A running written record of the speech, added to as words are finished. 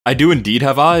I do indeed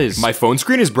have eyes. My phone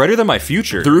screen is brighter than my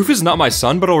future. The roof is not my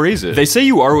sun, but I'll raise it. They say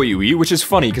you are what you eat, which is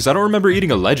funny because I don't remember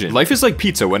eating a legend. Life is like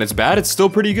pizza. When it's bad, it's still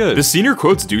pretty good. The senior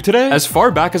quotes due today? As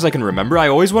far back as I can remember, I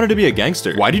always wanted to be a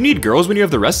gangster. Why do you need girls when you have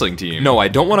the wrestling team? No, I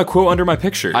don't want a quote under my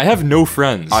picture. I have no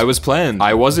friends. I was planned.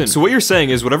 I wasn't. So what you're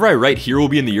saying is whatever I write here will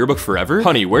be in the yearbook forever?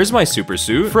 Honey, where's my super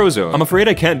suit? Frozo. I'm afraid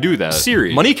I can't do that.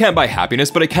 Siri. Money can't buy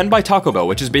happiness, but it can buy Taco Bell,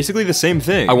 which is basically the same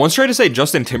thing. I once tried to say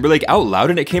Justin Timberlake out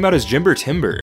loud and it came out as Jimber Timber.